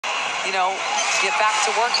get back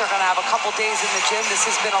to work. They're going to have a couple days in the gym. This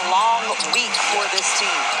has been a long week for this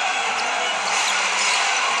team.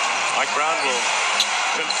 Mike Brown will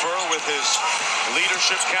confer with his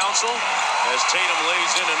leadership council as Tatum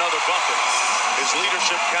lays in another bucket. His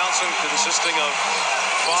leadership council consisting of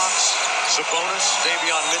Fox, Sabonis,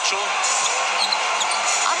 Davion Mitchell.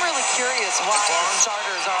 I'm really curious why the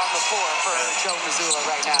starters are on the floor for Joe Mazzulla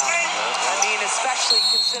right now. I mean, especially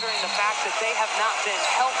considering the fact that they have not been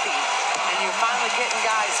healthy, and you're finally getting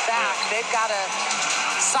guys back. They've got a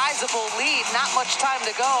sizable lead, not much time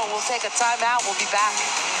to go. We'll take a timeout. We'll be back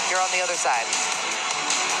here on the other side.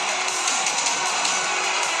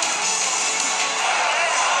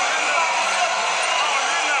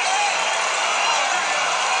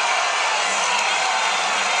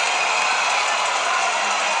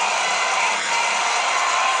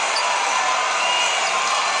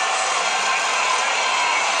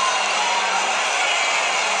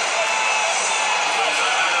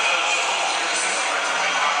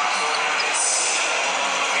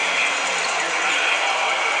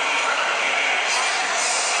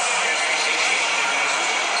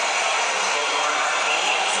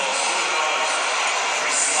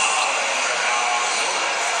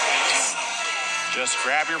 Just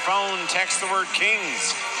grab your phone, text the word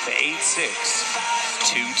Kings to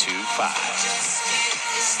 86225.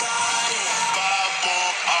 5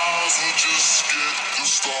 more hours will just get you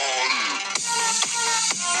started.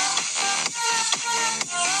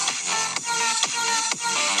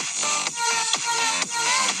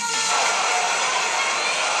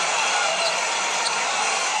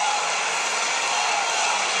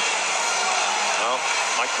 Well,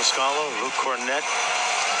 Mike Muscala, Luke Cornett,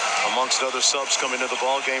 amongst other subs coming to the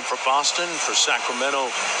ball game for Boston. For Sacramento,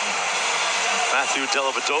 Matthew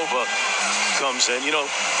Dellavedova comes in.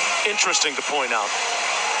 Interesting to point out,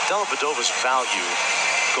 Dellavedova's value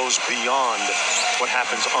goes beyond what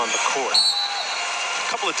happens on the court. A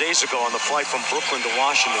couple of days ago on the flight from Brooklyn to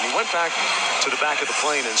Washington, he went back to the back of the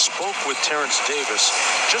plane and spoke with Terrence Davis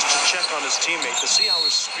just to check on his teammate, to see how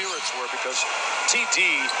his spirits were, because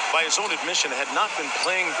TD, by his own admission, had not been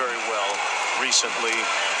playing very well recently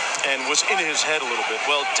and was in his head a little bit.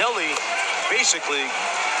 Well, Delly basically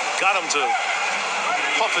got him to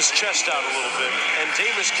puff his chest out a little bit, and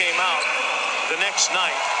Davis came out the next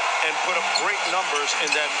night and put up great numbers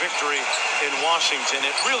in that victory in Washington.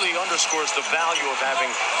 It really underscores the value of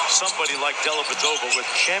having somebody like Dellavedova with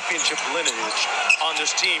championship lineage on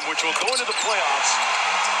this team, which will go into the playoffs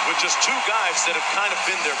with just two guys that have kind of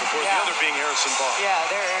been there before, the other being Harrison Barnes. Yeah,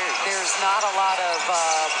 there's not a lot of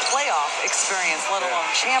playoff experience, let alone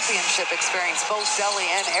championship experience. Both Delly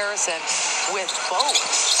and Harrison with both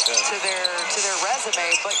to their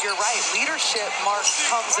resume. But you're right, leadership, Mark,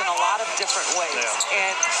 comes in a lot of different ways.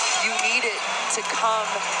 And you need it to come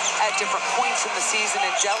at different points in the season.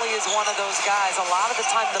 And Delly is one of those guys. A lot of the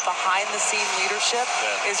time, the behind-the-scene leadership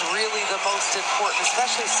is really the most important,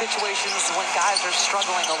 especially situations when guys are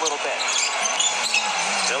struggling a little bit.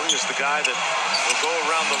 Delly is the guy that will go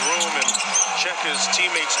around the room and check his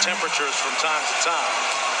teammates' temperatures from time to time.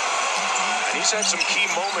 And he's had some key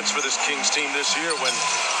moments for this Kings team this year when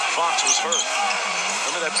Fox was hurt.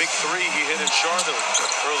 Remember that big three he hit in Charlotte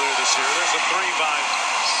earlier this year? There's a three by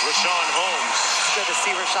Richaun Holmes. Good to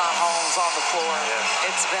see Richaun Holmes on the floor.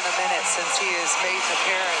 It's been a minute since he has made an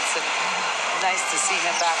appearance, and nice to see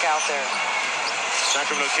him back out there.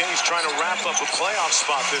 Sacramento Kings trying to wrap up a playoff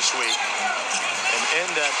spot this week and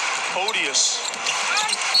end that odious,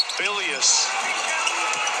 bilious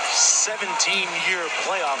 17-year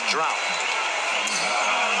playoff drought.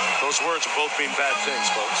 Those words will both mean bad things,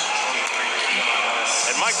 folks.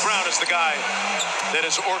 And Mike Brown is the guy that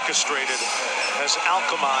has orchestrated, has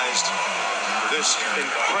alchemized this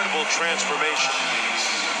incredible transformation.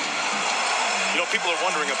 People are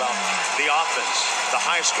wondering about the offense, the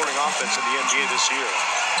highest scoring offense in the NBA this year.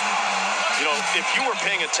 If you were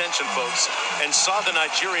paying attention, folks, and saw the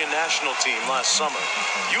Nigerian national team last summer,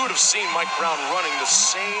 you would have seen Mike Brown running the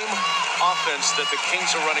same offense that the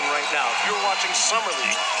Kings are running right now. If you were watching Summer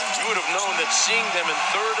League, you would have known that seeing them in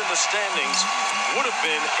third in the standings would have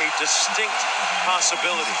been a distinct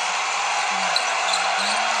possibility.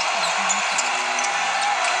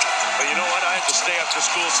 But you know what? I had to stay after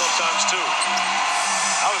school sometimes, too.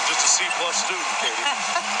 I was just a C+ student, Katie.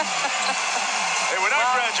 Hey, when I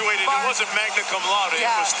graduated, it wasn't magna cum laude. It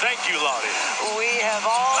was thank you laude. We have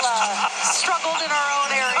all struggled in our own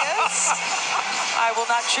areas. I will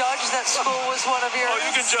not judge that school was one of yours. Oh,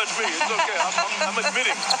 you can judge me. It's okay. I'm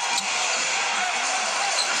admitting.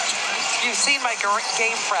 You've seen my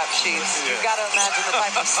game prep sheets. You've got to imagine the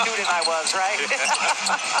type of student I was, right?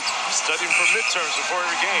 Studying for midterms before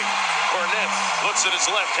every game. Cornette looks at his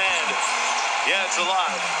left hand. Yeah, it's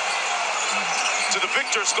alive. To the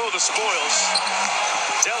victors go the spoils.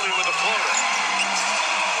 Deli with a floater.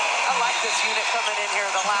 I like this unit coming in here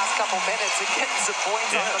the last couple minutes and getting some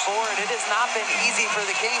points on the board. It has not been easy for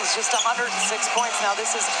the Kings, just 106 points. Now,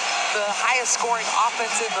 this is the highest scoring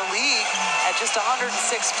offense in the league at just 106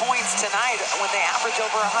 points tonight when they average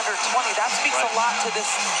over 120. That speaks a lot to this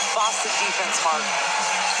Boston defense, Mark.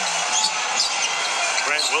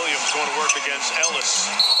 Grant Williams going to work against Ellis.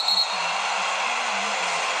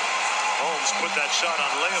 Holmes put that shot on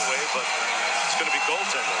layaway, but it's going to be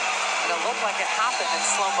goaltending. And it looked like it happened in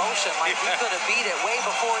slow motion, like he could have beat it way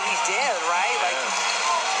before he did, right? Like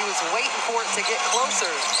he was waiting for it to get closer.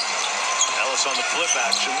 Ellis on the flip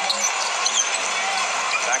action.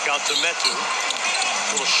 Back out to Metu.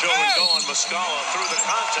 Little show and go on Muscala through the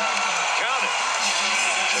contact. Count it.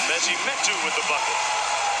 Chemezi Metu with the bucket.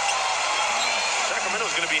 Sacramento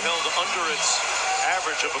is going to be held under its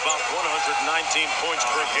average of about 119 points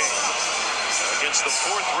per game against the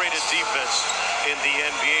fourth-rated defense in the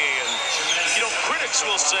NBA. And, you know, critics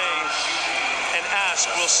will say and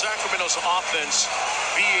ask, will Sacramento's offense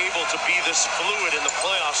be able to be this fluid in the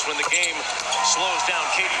playoffs when the game slows down?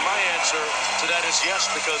 Katie, my answer to that is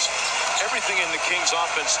yes, because everything in the Kings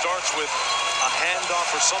offense starts with a handoff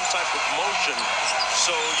or some type of motion,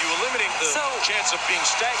 so you eliminate the chance of being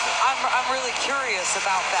stagnant. I'm really curious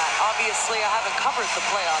about that. Obviously, I haven't covered the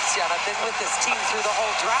playoffs yet. I've been with this team through the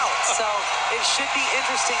whole drought, so it should be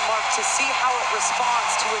interesting, Mark, to see how it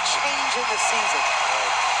responds to a change in the season.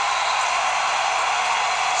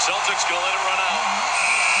 Celtics gonna let it run out.